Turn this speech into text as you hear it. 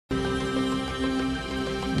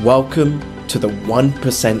Welcome to the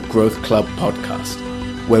 1% Growth Club podcast,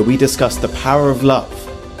 where we discuss the power of love,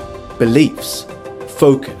 beliefs,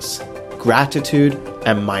 focus, gratitude,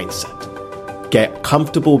 and mindset. Get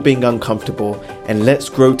comfortable being uncomfortable, and let's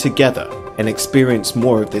grow together and experience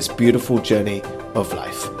more of this beautiful journey of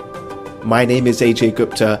life. My name is AJ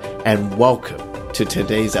Gupta, and welcome to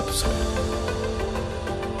today's episode.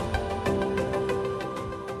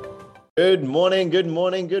 Good morning.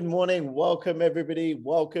 Welcome, everybody.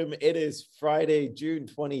 Welcome. It is Friday, June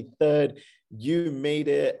 23rd. You made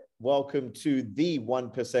it. Welcome to the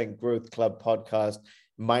 1% Growth Club podcast.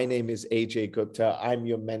 My name is AJ Gupta. I'm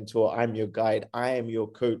your mentor. I'm your guide. I am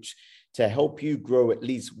your coach to help you grow at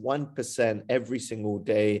least 1% every single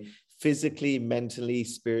day, physically, mentally,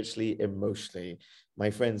 spiritually, emotionally,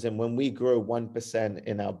 my friends. And when we grow 1%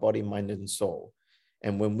 in our body, mind, and soul,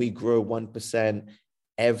 and when we grow 1%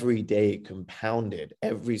 every day, compounded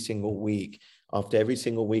every single week, after every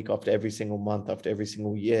single month, after every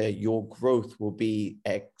single year, your growth will be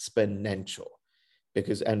exponential.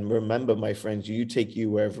 And remember, my friends, you take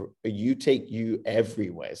you everywhere.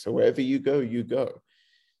 So wherever you go, you go.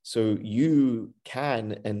 So you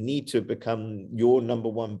can and need to become your number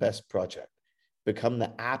one best project. Become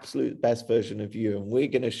the absolute best version of you. And we're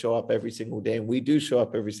going to show up every single day. And we do show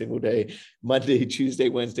up every single day, Monday, Tuesday,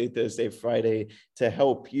 Wednesday, Thursday, Friday, to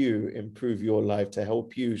help you improve your life, to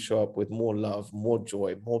help you show up with more love, more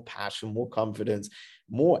joy, more passion, more confidence,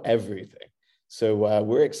 more everything. So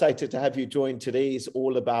we're excited to have you join. Today is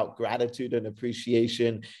all about gratitude and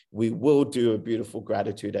appreciation. We will do a beautiful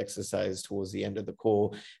gratitude exercise towards the end of the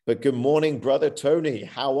call. But good morning, brother Tony.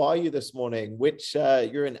 How are you this morning?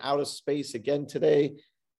 You're in outer space again today.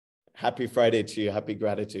 Happy Friday to you. Happy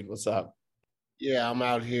gratitude. What's up? Yeah, I'm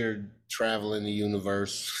out here traveling the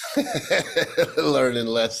universe, learning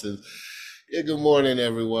lessons. Yeah, good morning,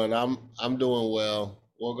 everyone. I'm doing well.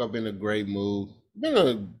 Woke up in a great mood. Been in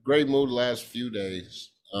a great mood the last few days.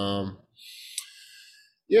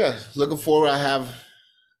 Looking forward. I have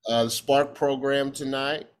the Spark program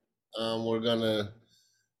tonight. We're gonna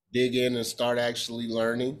dig in and start actually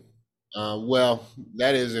learning.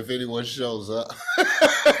 That is if anyone shows up.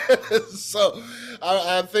 So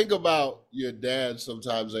I think about your dad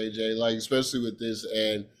sometimes, AJ, like especially with this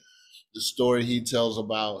and the story he tells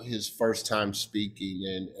about his first time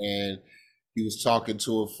speaking and he was talking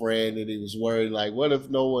to a friend and he was worried, like, what if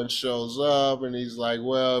no one shows up? And he's like,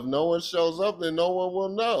 well, if no one shows up, then no one will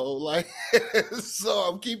know. Like, so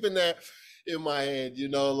I'm keeping that in my head,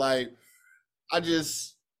 like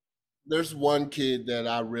there's one kid that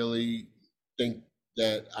I really think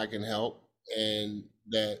that I can help and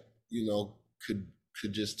that, could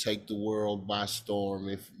just take the world by storm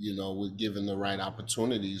if, with given the right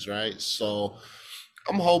opportunities, right? So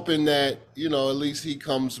I'm hoping that, at least he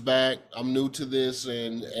comes back. I'm new to this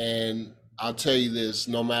and I'll tell you this,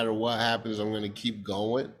 no matter what happens, I'm going to keep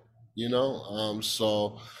going,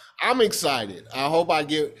 so I'm excited. I hope I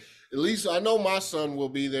get, at least I know my son will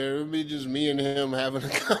be there. It'll be just me and him having a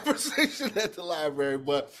conversation at the library,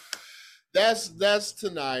 but that's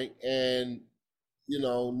tonight. And,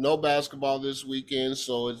 no basketball this weekend.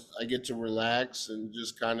 So I get to relax and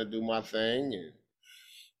just kind of do my thing. And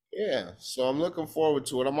yeah, so I'm looking forward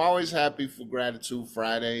to it. I'm always happy for Gratitude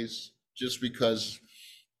Fridays, just because,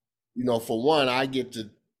 for one, I get to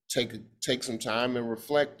take some time and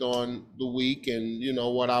reflect on the week and,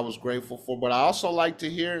 what I was grateful for. But I also like to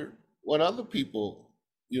hear what other people,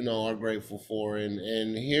 are grateful for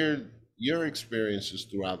and hear your experiences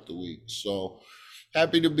throughout the week. So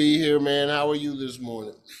happy to be here, man. How are you this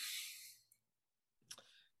morning?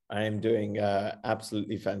 I am doing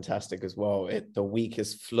absolutely fantastic as well. The week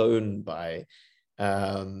has flown by.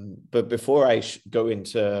 But before I go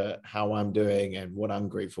into how I'm doing and what I'm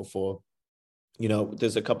grateful for,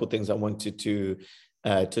 there's a couple of things I wanted to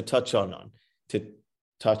touch on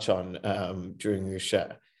during your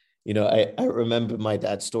share. I remember my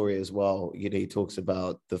dad's story as well. He talks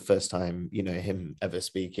about the first time, him ever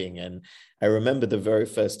speaking. And I remember the very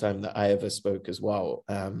first time that I ever spoke as well.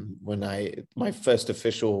 My first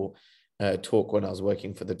official talk when I was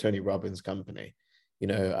working for the Tony Robbins company.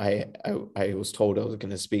 I was told I was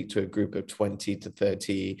going to speak to a group of 20 to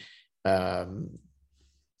 30,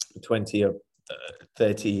 20 or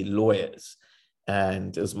 30 lawyers.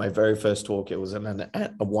 And it was my very first talk. It was a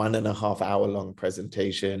 1.5 hour long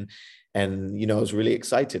presentation. And, I was really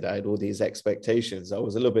excited. I had all these expectations. I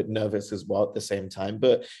was a little bit nervous as well at the same time,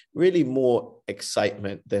 but really more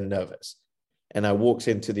excitement than nervous. And I walked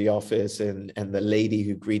into the office and the lady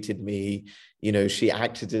who greeted me, she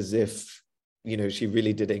acted as if, she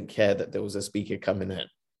really didn't care that there was a speaker coming in.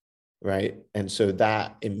 right? And so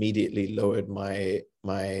that immediately lowered my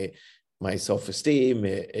self-esteem.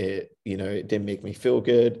 It didn't make me feel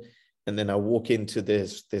good. And then I walk into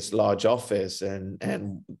this large office, and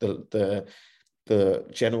the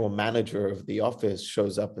general manager of the office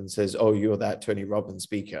shows up and says, "Oh, you're that Tony Robbins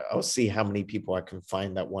speaker. I'll see how many people I can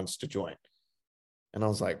find that wants to join." And I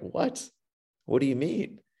was like, "What? What do you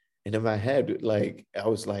mean?" And in my head, like, I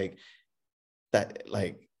was like, that,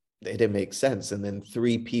 like, it didn't make sense. And then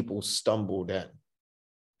 3 people stumbled in,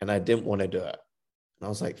 and I didn't want to do it. And I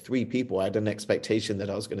was like, 3 people. I had an expectation that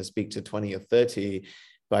I was going to speak to 20 or 30.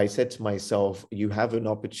 But I said to myself, you have an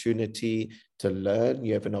opportunity to learn.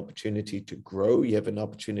 You have an opportunity to grow. You have an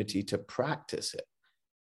opportunity to practice it.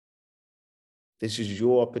 This is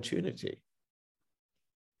your opportunity.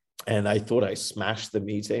 And I thought I smashed the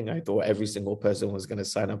meeting. I thought every single person was going to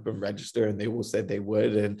sign up and register, and they all said they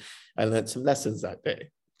would. And I learned some lessons that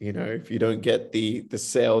day. If you don't get the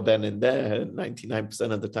sale then and there,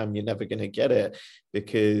 99% of the time, you're never going to get it,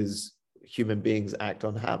 because human beings act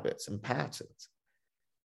on habits and patterns.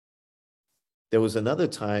 There was another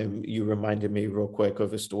time, you reminded me real quick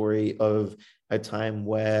of a story of a time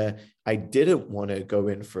where I didn't want to go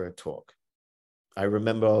in for a talk. I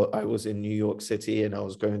remember I was in New York City, and I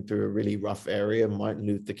was going through a really rough area, Martin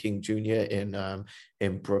Luther King Jr.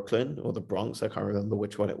 in Brooklyn, or the Bronx. I can't remember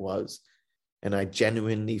which one it was. And I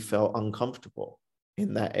genuinely felt uncomfortable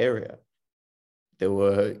in that area. There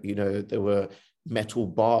were metal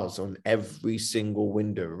bars on every single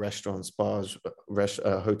window, restaurants, bars,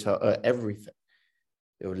 hotel, everything.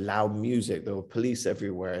 There was loud music. There were police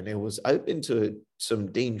everywhere. And I've been to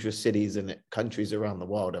some dangerous cities and countries around the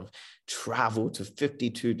world. I've traveled to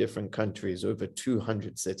 52 different countries, over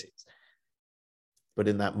 200 cities. But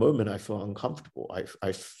in that moment, I felt uncomfortable.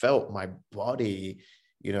 I felt my body,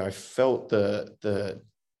 I felt the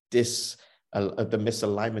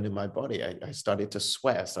misalignment in my body. I started to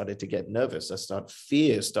sweat. I started to get nervous.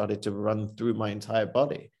 Fear started to run through my entire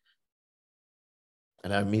body.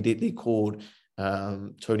 And I immediately called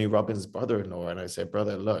Tony Robbins' brother-in-law, and I said,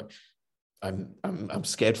 "Brother, look, I'm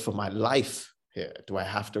scared for my life here. Do I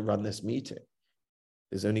have to run this meeting?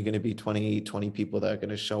 There's only going to be 20 people that are going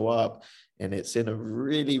to show up, and it's in a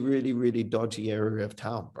really, really, really dodgy area of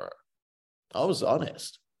town, bro." I was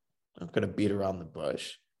honest. I'm not going to beat around the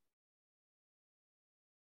bush.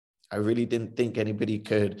 I really didn't think anybody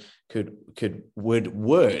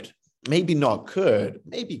would, maybe not could,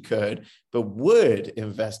 maybe could, but would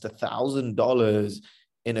invest $1,000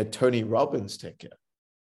 in a Tony Robbins ticket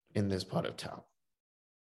in this part of town.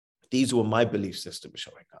 These were my belief systems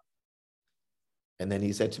showing up. And then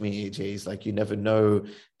he said to me, AJ, he's like, you never know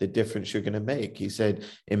the difference you're going to make. He said,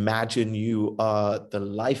 imagine you are the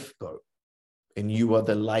lifeboat and you are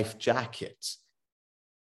the life jacket.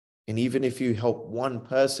 And even if you help one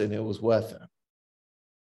person, it was worth it.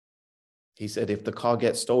 He said, if the car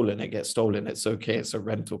gets stolen, it gets stolen. It's okay. It's a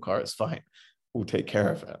rental car. It's fine. We'll take care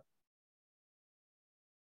of it.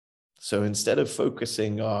 So instead of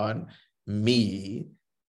focusing on me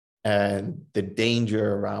and the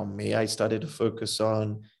danger around me, I started to focus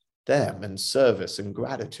on them and service and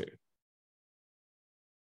gratitude.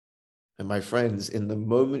 And my friends, in the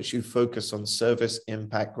moments you focus on service,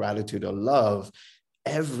 impact, gratitude, or love,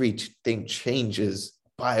 everything changes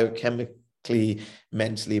biochemically,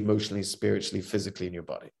 mentally, emotionally, spiritually, physically in your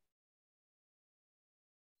body.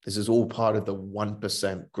 This is all part of the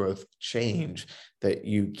 1% growth change that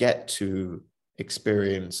you get to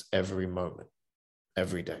experience every moment,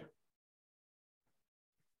 every day.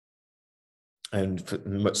 And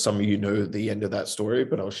for some of you know the end of that story,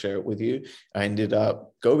 but I'll share it with you. I ended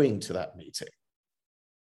up going to that meeting.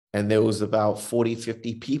 And there was about 40,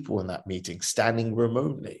 50 people in that meeting standing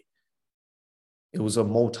remotely. It was a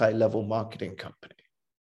multi-level marketing company.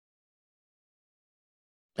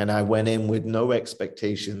 And I went in with no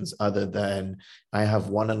expectations other than I have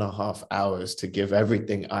 1.5 hours to give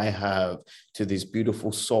everything I have to these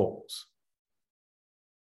beautiful souls.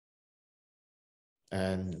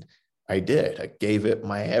 And I did. I gave it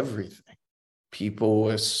my everything. People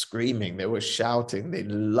were screaming. They were shouting. They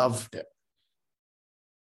loved it.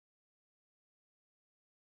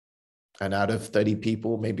 And out of 30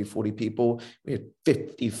 people, maybe 40 people, we had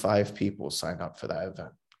 55 people sign up for that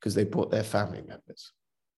event because they brought their family members.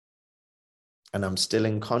 And I'm still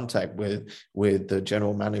in contact with the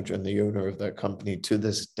general manager and the owner of that company to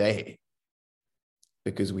this day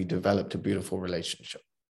because we developed a beautiful relationship.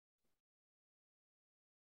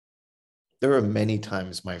 There are many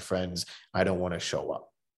times, my friends, I don't want to show up.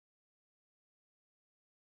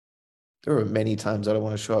 There are many times I don't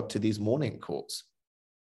want to show up to these morning calls.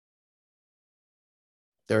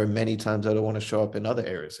 There are many times I don't want to show up in other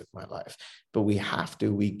areas of my life, but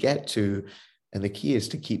we get to, and the key is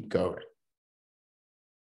to keep going.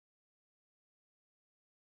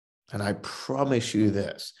 And I promise you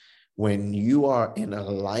this, when you are in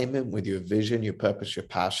alignment with your vision, your purpose, your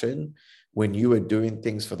passion, when you are doing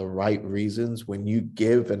things for the right reasons, when you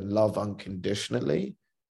give and love unconditionally,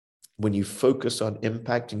 when you focus on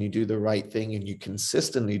impact and you do the right thing and you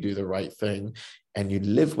consistently do the right thing and you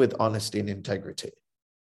live with honesty and integrity,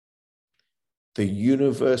 the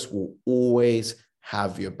universe will always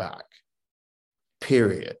have your back,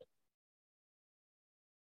 period.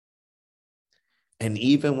 And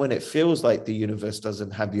even when it feels like the universe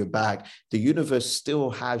doesn't have your back, the universe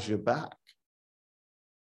still has your back.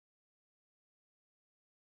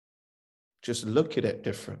 Just look at it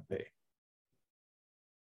differently.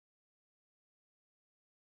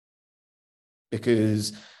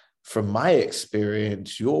 Because from my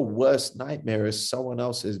experience, your worst nightmare is someone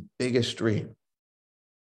else's biggest dream.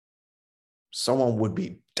 Someone would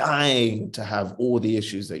be dying to have all the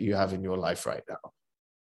issues that you have in your life right now.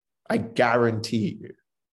 I guarantee you.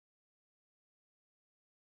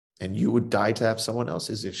 And you would die to have someone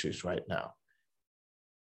else's issues right now.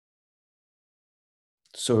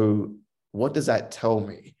 So what does that tell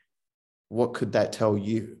me? What could that tell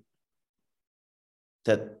you?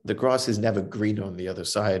 That the grass is never green on the other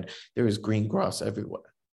side. There is green grass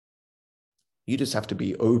everywhere. You just have to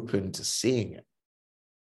be open to seeing it.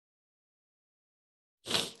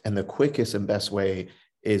 And the quickest and best way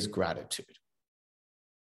is gratitude.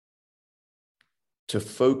 To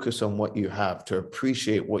focus on what you have, to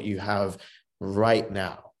appreciate what you have right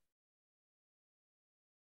now.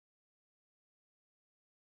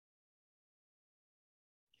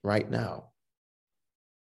 Right now.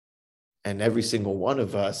 And every single one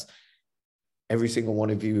of us, every single one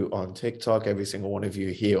of you on TikTok, every single one of you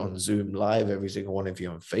here on Zoom Live, every single one of you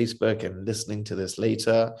on Facebook and listening to this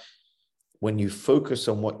later, when you focus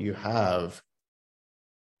on what you have,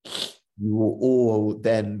 you will all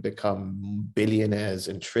then become billionaires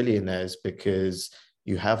and trillionaires because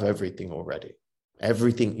you have everything already.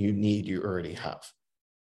 Everything you need, you already have.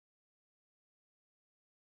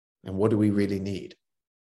 And what do we really need?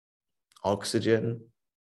 Oxygen,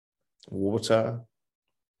 water,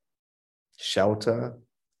 shelter.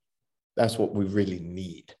 That's what we really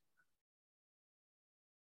need.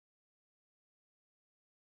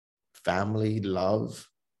 Family, love.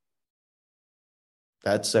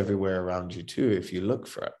 That's everywhere around you too, if you look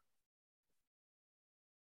for it.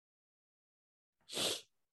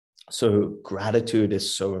 So gratitude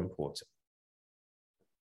is so important.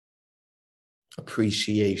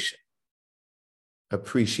 Appreciation.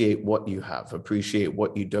 Appreciate what you have. Appreciate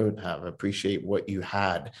what you don't have. Appreciate what you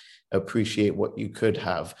had. Appreciate what you could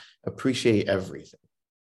have. Appreciate everything.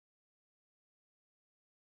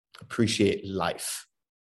 Appreciate life.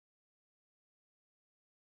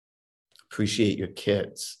 Appreciate your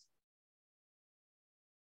kids.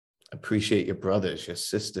 Appreciate your brothers, your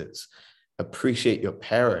sisters. Appreciate your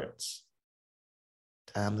parents.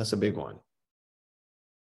 Damn, that's a big one.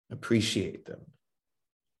 Appreciate them.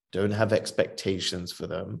 Don't have expectations for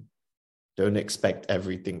them. Don't expect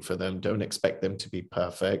everything for them. Don't expect them to be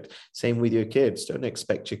perfect. Same with your kids. Don't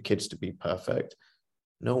expect your kids to be perfect.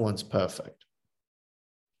 No one's perfect.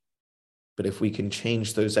 But if we can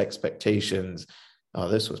change those expectations, oh,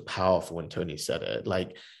 this was powerful when Tony said it.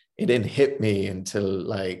 Like, it didn't hit me until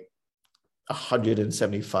like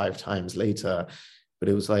 175 times later, but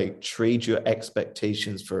it was like, trade your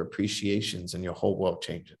expectations for appreciations and your whole world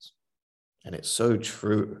changes. And it's so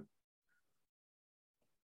true.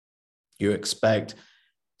 You expect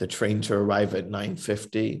the train to arrive at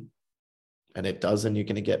 9:50 and it doesn't, you're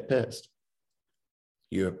going to get pissed.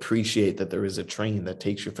 You appreciate that there is a train that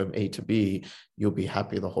takes you from A to B, you'll be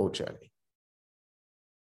happy the whole journey.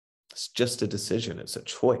 It's just a decision. It's a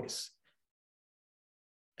choice.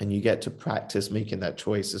 And you get to practice making that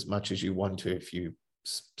choice as much as you want to if you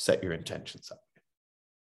set your intentions up.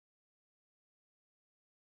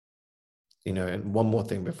 You know, and one more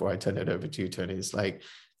thing before I turn it over to you, Tony, is like,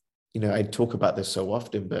 you know, I talk about this so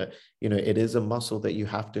often, but, you know, it is a muscle that you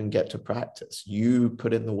have to get to practice. You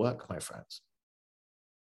put in the work, my friends.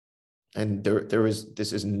 And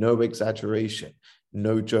this is no exaggeration,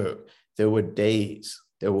 no joke. There were days,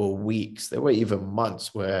 there were weeks, there were even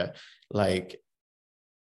months where, like,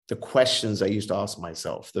 the questions I used to ask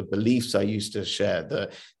myself, the beliefs I used to share,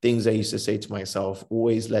 the things I used to say to myself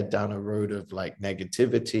always led down a road of like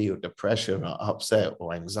negativity or depression or upset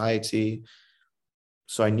or anxiety.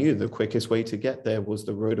 So I knew the quickest way to get there was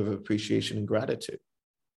the road of appreciation and gratitude.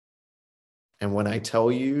 And when I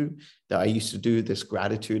tell you that I used to do this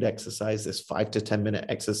gratitude exercise, this 5 to 10 minute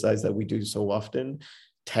exercise that we do so often,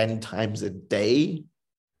 10 times a day,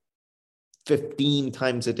 15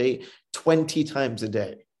 times a day, 20 times a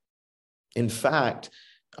day. In fact,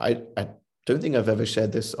 I don't think I've ever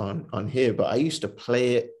shared this on here, but I used to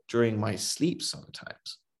play it during my sleep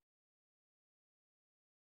sometimes,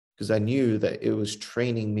 because I knew that it was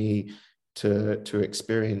training me to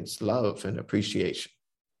experience love and appreciation.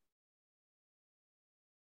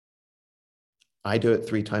 I do it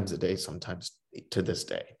 3 times a day sometimes to this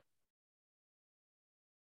day.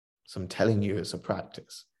 So I'm telling you, it's a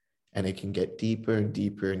practice, and it can get deeper and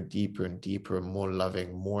deeper and deeper and deeper and more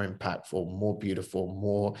loving, more impactful, more beautiful,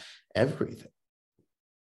 more everything.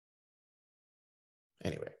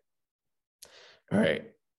 Anyway. All right,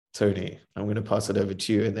 Tony, I'm going to pass it over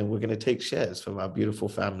to you, and then we're going to take shares from our beautiful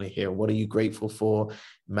family here. What are you grateful for?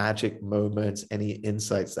 Magic moments, any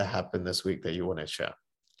insights that happened this week that you want to share?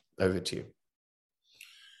 Over to you.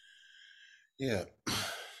 Yeah,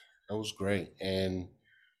 that was great. And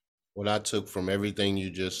what I took from everything you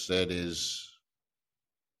just said is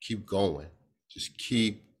keep going. Just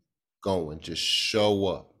keep going. Just show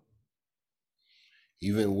up.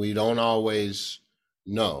 Even we don't always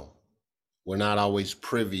know. We're not always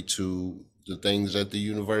privy to the things that the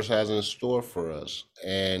universe has in store for us.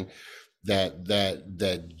 And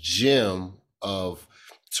that gem of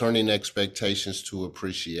turning expectations to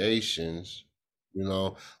appreciations, you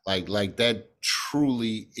know, like that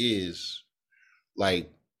truly is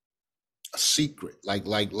like a secret,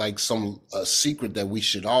 like some a secret that we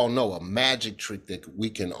should all know, a magic trick that we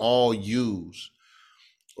can all use,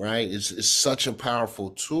 right? It's such a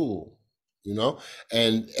powerful tool, you know,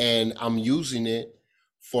 and I'm using it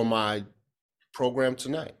for my program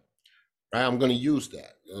tonight, right? I'm going to use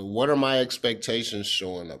that. What are my expectations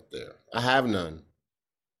showing up there? I have none.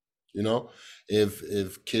 You know,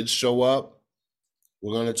 if kids show up,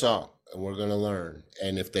 we're going to talk and we're going to learn.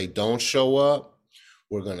 And if they don't show up,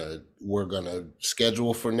 we're going to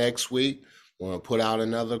schedule for next week. We're going to put out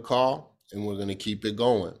another call and we're going to keep it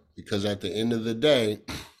going, because at the end of the day,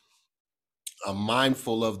 I'm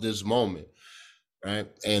mindful of this moment, right?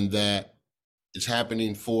 And that it's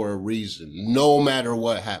happening for a reason. No matter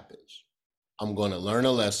what happens, I'm going to learn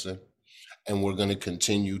a lesson and we're going to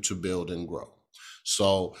continue to build and grow.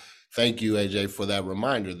 So thank you, AJ, for that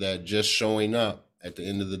reminder that just showing up at the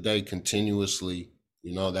end of the day continuously,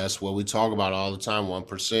 you know, that's what we talk about all the time,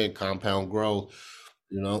 1% compound growth,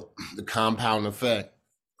 you know, the compound effect,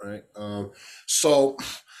 right? So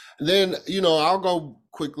then, you know, I'll go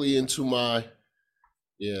quickly into my,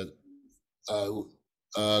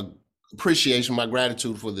 appreciation, my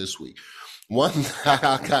gratitude for this week.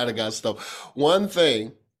 I kind of got stuff. One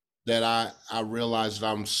thing that I realized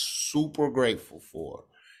I'm super grateful for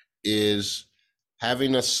is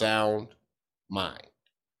having a sound mind,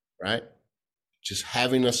 right? Just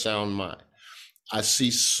having a sound mind. I see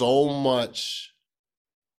so much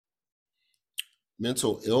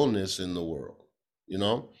mental illness in the world, you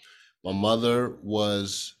know? My mother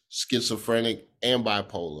was schizophrenic and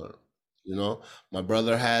bipolar, you know? My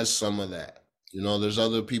brother has some of that. You know, there's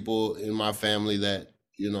other people in my family that,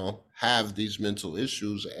 you know, have these mental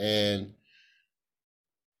issues, and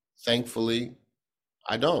thankfully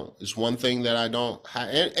I don't. It's one thing that I don't have,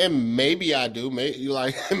 and maybe I do. Maybe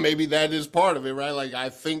like maybe that is part of it, right? Like I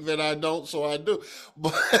think that I don't, so I do.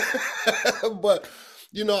 But but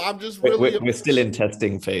you know, I'm just really We're still in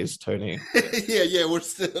testing phase, Tony. yeah, we're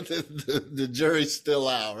still the jury's still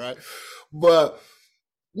out, right? But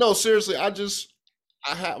no, seriously,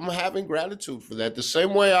 I'm having gratitude for that. The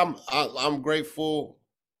same way I'm grateful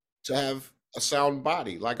to have a sound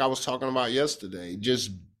body, like I was talking about yesterday.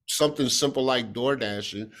 Just something simple like door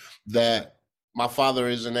dashing that my father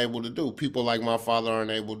isn't able to do. People like my father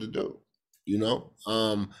aren't able to do. You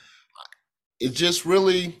know, it's just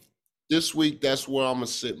really this week. That's where I'm gonna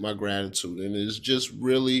sit my gratitude, and it's just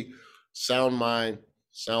really sound mind,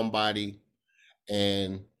 sound body,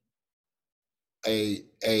 and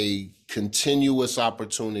a continuous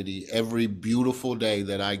opportunity. Every beautiful day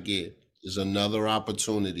that I get is another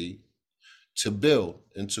opportunity to build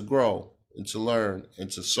and to grow and to learn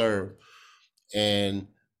and to serve. And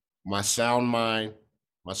my sound mind,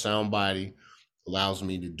 my sound body allows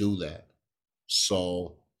me to do that.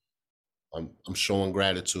 So I'm showing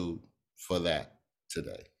gratitude for that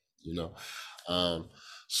today, you know.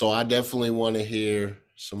 So I definitely want to hear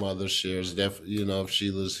some other shares. You know, if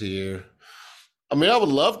Sheila's here. I mean, I would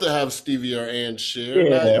love to have Stevie or Ann share.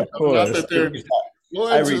 Yeah, of Not course. that they're I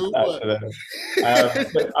going reached to, out but to them.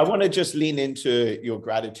 But I want to just lean into your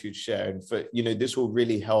gratitude share, and for, you know, this will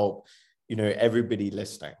really help, you know, everybody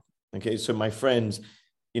listening. Okay, so my friends,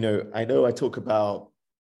 I know I talk about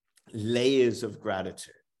layers of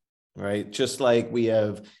gratitude, right? Just like we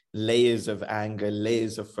have layers of anger,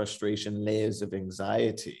 layers of frustration, layers of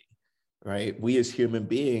anxiety, right? We as human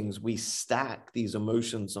beings, we stack these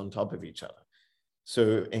emotions on top of each other.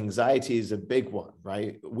 So anxiety is a big one,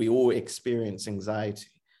 right? We all experience anxiety.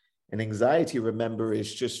 And anxiety, remember,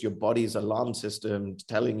 is just your body's alarm system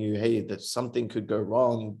telling you, hey, that something could go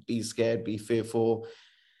wrong, be scared, be fearful.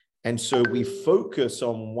 And so we focus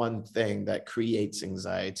on one thing that creates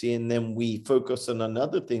anxiety, and then we focus on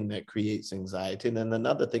another thing that creates anxiety, and then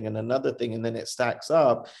another thing, and another thing, and then it stacks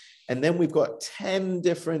up. And then we've got 10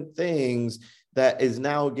 different things that is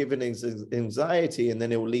now giving anxiety, and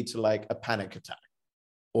then it will lead to like a panic attack,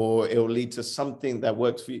 or it will lead to something that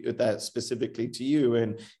works for you, that specifically to you,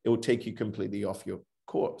 and it will take you completely off your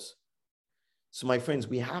course. So my friends,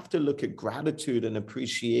 we have to look at gratitude and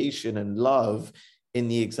appreciation and love in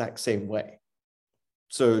the exact same way.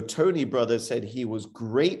 So Tony brother said he was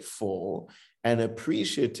grateful and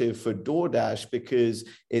appreciative for DoorDash because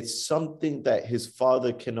it's something that his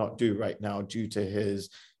father cannot do right now due to his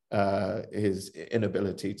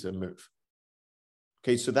inability to move.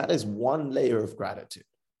 Okay, so that is one layer of gratitude.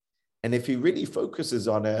 And if he really focuses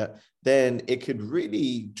on it, then it could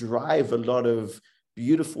really drive a lot of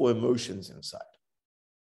beautiful emotions inside.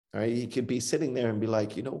 All right, he could be sitting there and be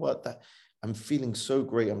like, you know what, I'm feeling so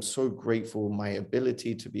great. I'm so grateful for my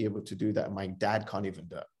ability to be able to do that. My dad can't even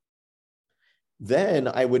do it. Then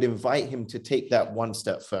I would invite him to take that one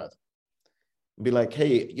step further and be like,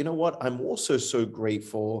 hey, you know what? I'm also so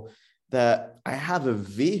grateful that I have a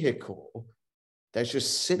vehicle that's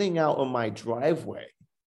just sitting out on my driveway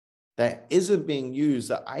that isn't being used,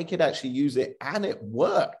 that I could actually use it and it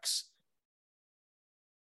works.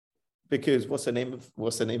 Because what's the name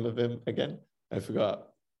of him again? I forgot.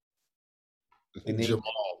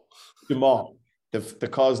 Jamal. The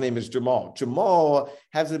car's name is Jamal. Jamal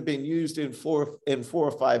hasn't been used in 4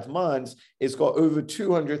 or 5 months. It's got over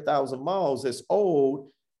 200,000 miles. It's old.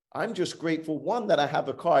 I'm just grateful, one, that I have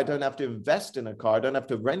a car. I don't have to invest in a car. I don't have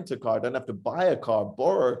to rent a car. I don't have to buy a car,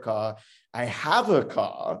 borrow a car. I have a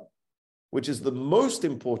car, which is the most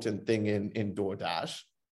important thing in DoorDash,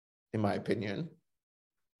 in my opinion,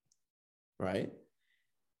 right?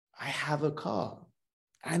 I have a car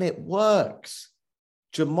and it works.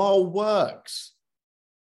 Jamal works.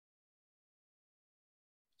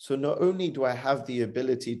 So not only do I have the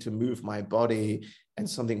ability to move my body and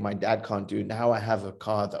something my dad can't do, now I have a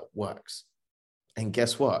car that works. And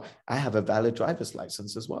guess what? I have a valid driver's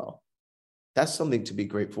license as well. That's something to be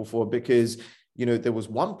grateful for because, there was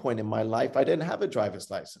one point in my life I didn't have a driver's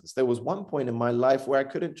license. There was one point in my life where I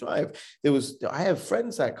couldn't drive. I have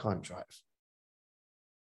friends that can't drive.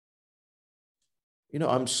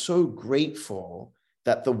 I'm so grateful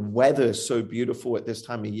that the weather is so beautiful at this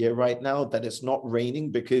time of year right now, that it's not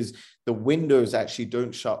raining because the windows actually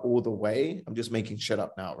don't shut all the way. I'm just making shit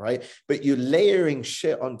up now, right? But you're layering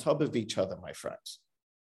shit on top of each other, my friends.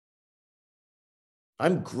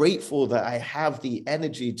 I'm grateful that I have the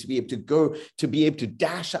energy to be able to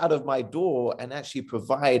dash out of my door and actually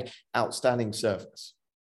provide outstanding service.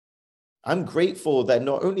 I'm grateful that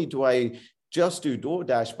not only do I just do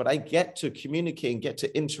DoorDash, but I get to communicate and get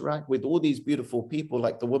to interact with all these beautiful people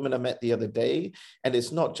like the woman I met the other day. And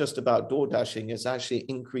it's not just about DoorDashing, it's actually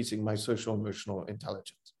increasing my social emotional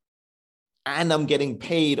intelligence. And I'm getting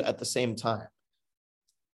paid at the same time.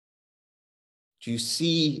 Do you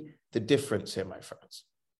see the difference here, my friends?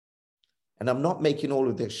 And I'm not making all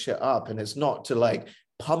of this shit up. And it's not to like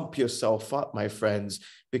pump yourself up, my friends,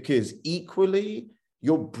 because equally,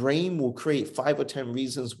 your brain will create 5 or 10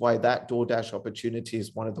 reasons why that DoorDash opportunity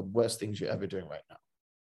is one of the worst things you're ever doing right now.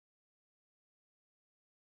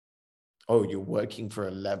 Oh, you're working for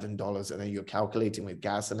 $11 and then you're calculating with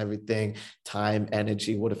gas and everything, time,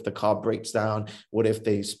 energy. What if the car breaks down? What if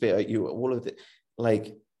they spit at you? All of it.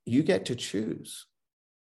 Like, you get to choose.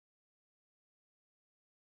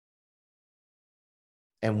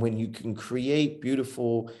 And when you can create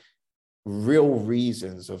beautiful, real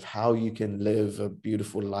reasons of how you can live a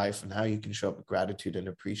beautiful life and how you can show up with gratitude and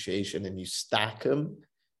appreciation, and you stack them.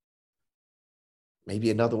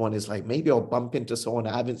 Maybe another one is like, maybe I'll bump into someone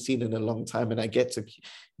I haven't seen in a long time and I get to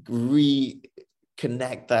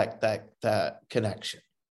reconnect that connection.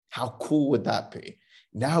 How cool would that be?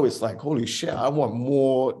 Now it's like, holy shit, I want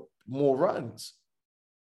more runs.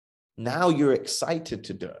 Now you're excited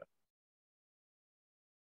to do it.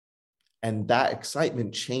 And that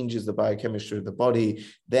excitement changes the biochemistry of the body.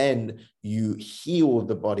 Then you heal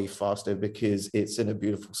the body faster because it's in a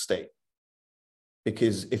beautiful state.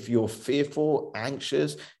 Because if you're fearful,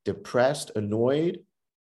 anxious, depressed, annoyed,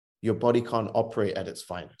 your body can't operate at its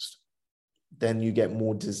finest. Then you get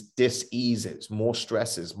more dis-eases, more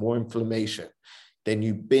stresses, more inflammation. Then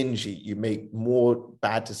you binge eat, you make more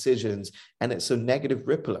bad decisions, and it's a negative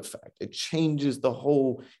ripple effect. It changes the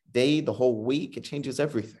whole day, the whole week. It changes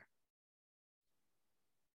everything.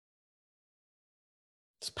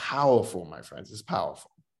 It's powerful, my friends. It's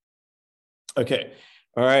powerful. Okay.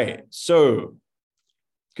 All right. So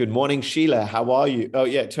good morning, Sheila. How are you? Oh,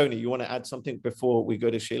 yeah. Tony, you want to add something before we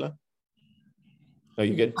go to Sheila? Are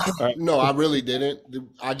you good? All right. No, I really didn't.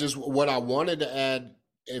 What I wanted to add,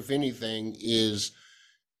 if anything, is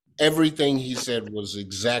everything he said was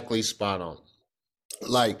exactly spot on.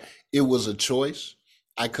 Like, it was a choice.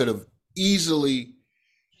 I could have easily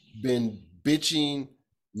been bitching,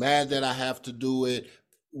 mad that I have to do it,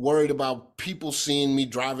 worried about people seeing me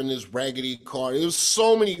driving this raggedy car. There's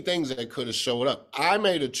so many things that could have showed up. I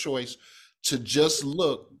made a choice to just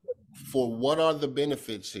look for what are the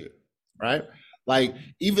benefits here, right? Like,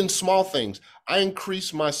 even small things. I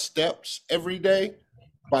increase my steps every day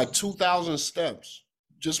by 2,000 steps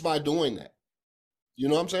just by doing that. You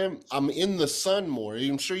know what I'm saying? I'm in the sun more.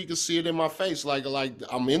 I'm sure you can see it in my face. Like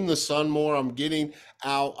I'm in the sun more. I'm getting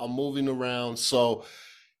out. I'm moving around. So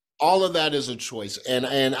all of that is a choice.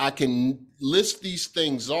 And I can list these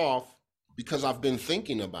things off because I've been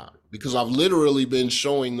thinking about it, because I've literally been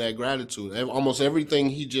showing that gratitude, almost everything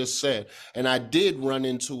he just said. And I did run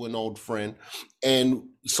into an old friend and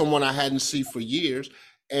someone I hadn't seen for years.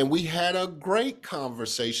 And we had a great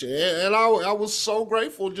conversation. And I was so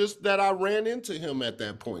grateful just that I ran into him at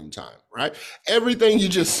that point in time, right? Everything you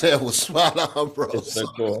just said was spot on, bro. It's so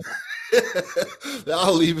cool.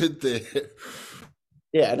 I'll leave it there.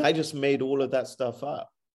 Yeah, and I just made all of that stuff up,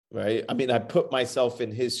 right? I mean, I put myself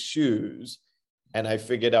in his shoes and I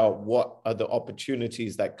figured out what are the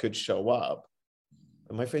opportunities that could show up.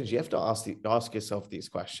 And my friends, you have to ask yourself these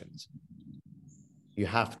questions. You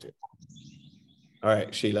have to. All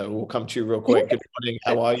right, Sheila, we'll come to you real quick. Good morning.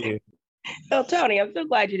 How are you? Well, Tony, I'm so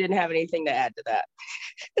glad you didn't have anything to add to that.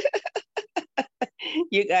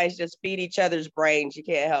 You guys just feed each other's brains. You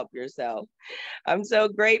can't help yourself. I'm so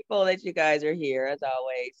grateful that you guys are here, as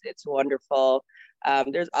always. It's wonderful.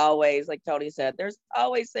 There's always, like Tony said, there's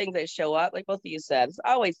always things that show up, like both of you said. There's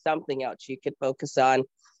always something else you could focus on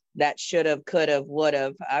that should have, could have, would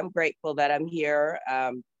have. I'm grateful that I'm here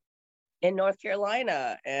in North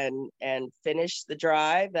Carolina and finished the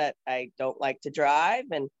drive that I don't like to drive.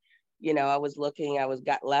 And, you know, I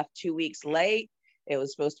got left 2 weeks late. It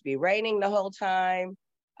was supposed to be raining the whole time.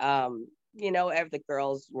 You know, the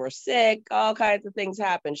girls were sick, all kinds of things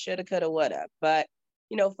happened, shoulda, coulda, woulda. But,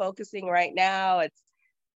 you know, focusing right now,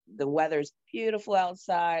 the weather's beautiful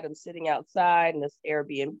outside. I'm sitting outside in this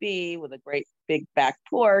Airbnb with a great big back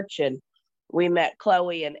porch, and we met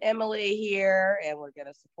Chloe and Emily here, and we're going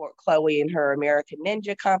to support Chloe in her American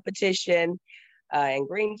Ninja competition in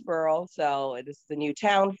Greensboro. So it is the new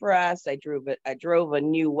town for us. I drove a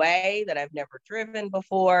new way that I've never driven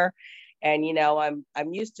before. And, you know,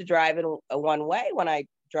 I'm used to driving a one way when I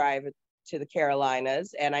drive to the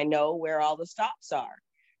Carolinas, and I know where all the stops are.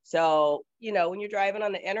 So, you know, when you're driving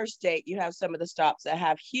on the interstate, you have some of the stops that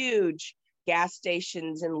have huge gas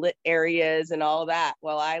stations and lit areas and all that.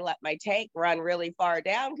 Well, I let my tank run really far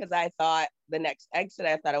down because I thought the next exit,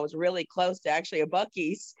 I thought I was really close to actually a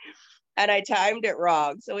Buc-ee's, and I timed it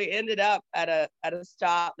wrong. So we ended up at a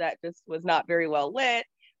stop that just was not very well lit.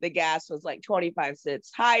 The gas was like 25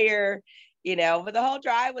 cents higher, you know, but the whole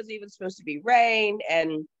drive was even supposed to be rain,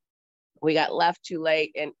 and we got left too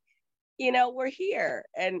late. And, you know, we're here.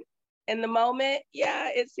 And in the moment, yeah,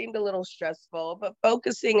 it seemed a little stressful, but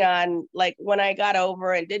focusing on, like, when I got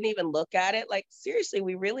over and didn't even look at it, like, seriously,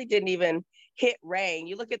 we really didn't even hit rain.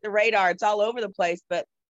 You look at the radar, it's all over the place, but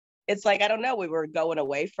it's like, I don't know, we were going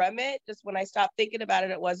away from it. Just when I stopped thinking about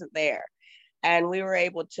it, it wasn't there. And we were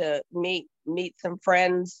able to meet some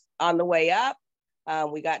friends on the way up.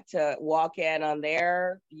 We got to walk in on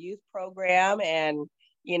their youth program and,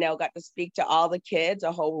 you know, got to speak to all the kids,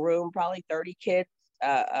 a whole room, probably 30 kids,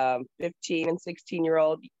 15 and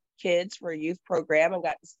 16-year-old kids for a youth program, and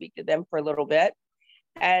got to speak to them for a little bit.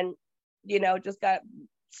 And, you know, just got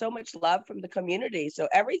so much love from the community. So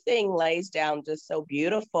everything lays down just so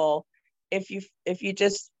beautiful if you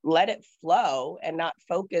just let it flow and not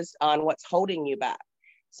focus on what's holding you back.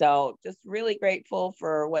 So just really grateful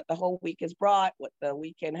for what the whole week has brought, what the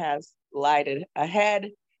weekend has lighted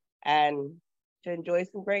ahead, and to enjoy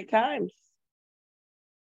some great times.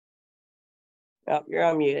 Oh, you're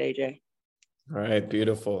on mute, AJ. All right,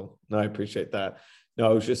 beautiful. No, I appreciate that. No,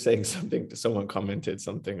 I was just saying something to someone commented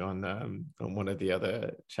something on one of the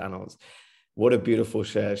other channels. What a beautiful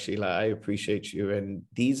share, Sheila. I appreciate you. And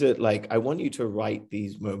these are like, I want you to write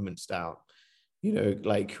these moments down,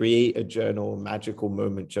 like create a journal, magical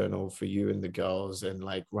moment journal for you and the girls, and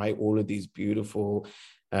like write all of these beautiful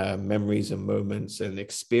memories and moments and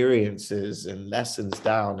experiences and lessons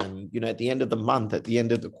down. And, at the end of the month, at the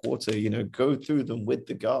end of the quarter, go through them with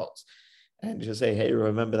the girls and just say, hey,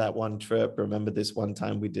 remember that one trip? Remember this one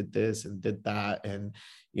time we did this and did that? And,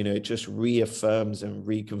 it just reaffirms and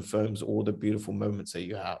reconfirms all the beautiful moments that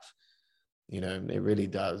you have. It really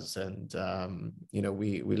does. And,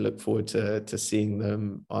 we look forward to seeing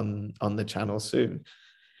them on the channel soon.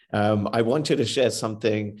 I wanted to share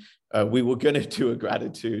something. We were going to do a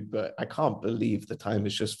gratitude, but I can't believe the time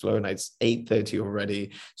has just flown. It's 8:30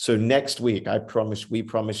 already. So next week, we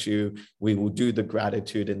promise you, we will do the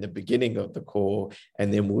gratitude in the beginning of the call,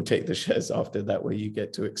 and then we'll take the shares after that, where you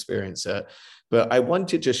get to experience it. But I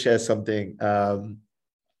wanted to share something.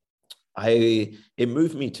 It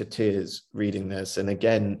moved me to tears reading this. And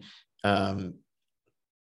again,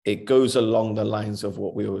 it goes along the lines of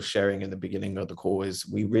what we were sharing in the beginning of the call, is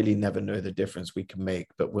we really never know the difference we can make.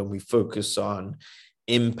 But when we focus on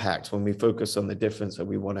impact, when we focus on the difference that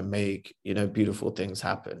we want to make, beautiful things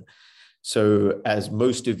happen. So as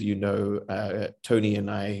most of you know, Tony and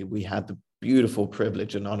I, we had the beautiful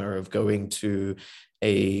privilege and honor of going to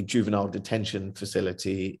a juvenile detention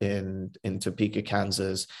facility in Topeka,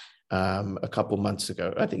 Kansas, a couple months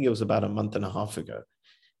ago. I think it was about a month and a half ago.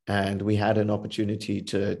 And we had an opportunity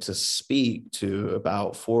to speak to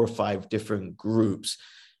about 4 or 5 different groups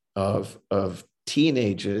of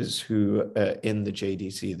teenagers who are in the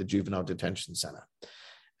JDC, the Juvenile Detention Center.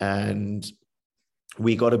 And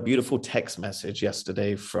we got a beautiful text message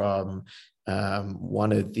yesterday from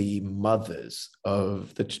one of the mothers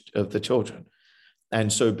of the children.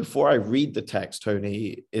 And so before I read the text,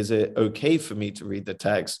 Tony, is it okay for me to read the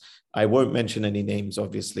text? I won't mention any names,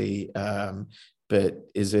 obviously, but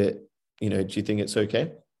is it, do you think it's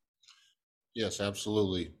okay? Yes,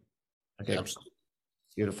 absolutely. Okay, absolutely.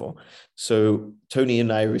 Beautiful. So Tony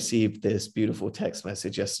and I received this beautiful text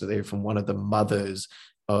message yesterday from one of the mothers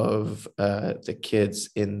of the kids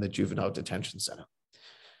in the juvenile detention center.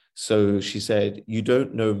 So she said, "You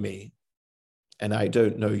don't know me, and I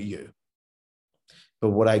don't know you. But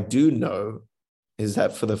what I do know is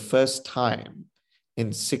that for the first time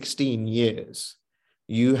in 16 years,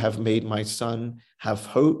 you have made my son have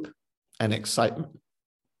hope and excitement."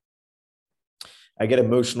 I get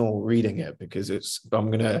emotional reading it because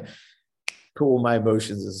I'm going to put all my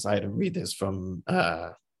emotions aside and read this from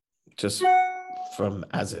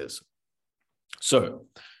as is. So,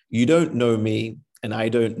 you don't know me and I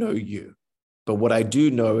don't know you. But what I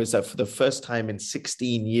do know is that for the first time in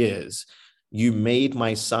 16 years, you made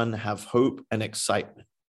my son have hope and excitement.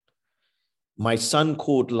 My son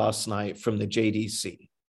called last night from the JDC.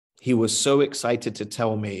 He was so excited to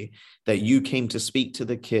tell me that you came to speak to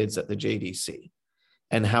the kids at the JDC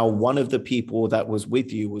and how one of the people that was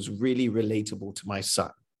with you was really relatable to my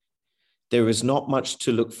son. There is not much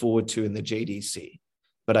to look forward to in the JDC,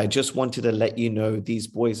 but I just wanted to let you know these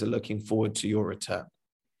boys are looking forward to your return.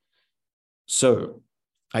 So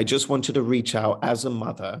I just wanted to reach out as a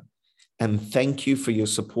mother and thank you for your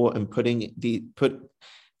support and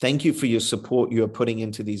thank you for your support you are putting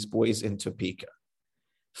into these boys in Topeka.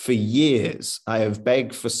 For years, I have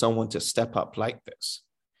begged for someone to step up like this.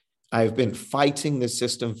 I have been fighting the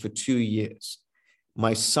system for 2 years.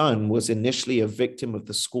 My son was initially a victim of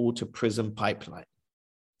the school to prison pipeline.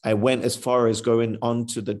 I went as far as going on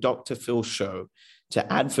to the Dr. Phil show to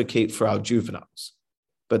advocate for our juveniles.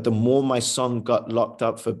 But the more my son got locked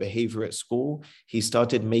up for behavior at school, he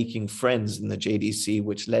started making friends in the JDC,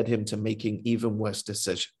 which led him to making even worse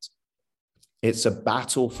decisions. It's a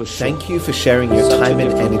battle for sure. Thank you for sharing your time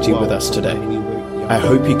and energy with us today. I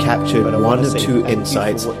hope you captured 1 or 2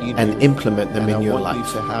 insights and implement them in your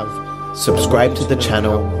life. Subscribe to the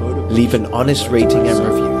channel, leave an honest rating and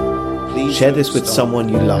review. Share this with someone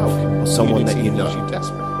you love or someone that you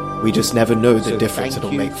know. We just never know the difference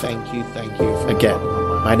it'll make. Thank you. Again,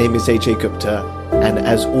 my name is AJ Gupta, and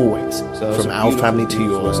as always, from our family to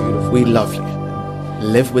yours, we love you.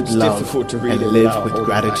 Live with love and live with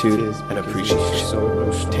gratitude and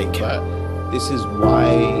appreciation. Take care. This is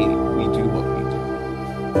why we do what we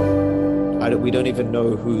do. We don't even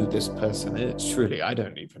know who this person is. Truly, I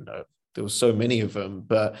don't even know. There were so many of them,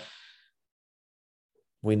 but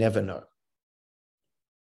we never know.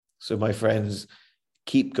 So my friends,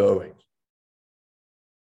 keep going.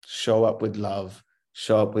 Show up with love.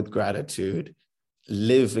 Show up with gratitude.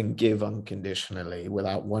 Live and give unconditionally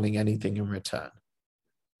without wanting anything in return.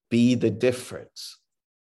 Be the difference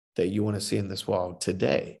that you want to see in this world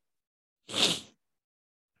today.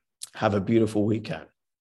 Have a beautiful weekend.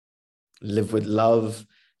 Live with love,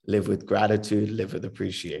 live with gratitude, live with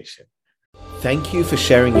appreciation. Thank you for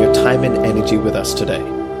sharing your time and energy with us today.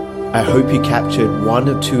 I hope you captured 1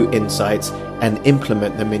 or 2 insights and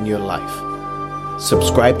implement them in your life.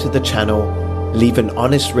 Subscribe to the channel, leave an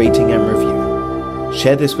honest rating and review.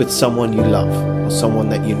 Share this with someone you love or someone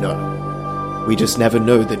that you know. We just never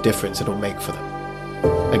know the difference it'll make for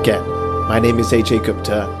them. Again, my name is AJ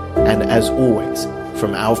Gupta, and as always,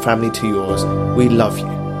 from our family to yours, we love you.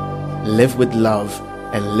 Live with love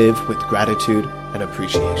and live with gratitude and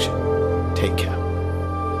appreciation. Take care.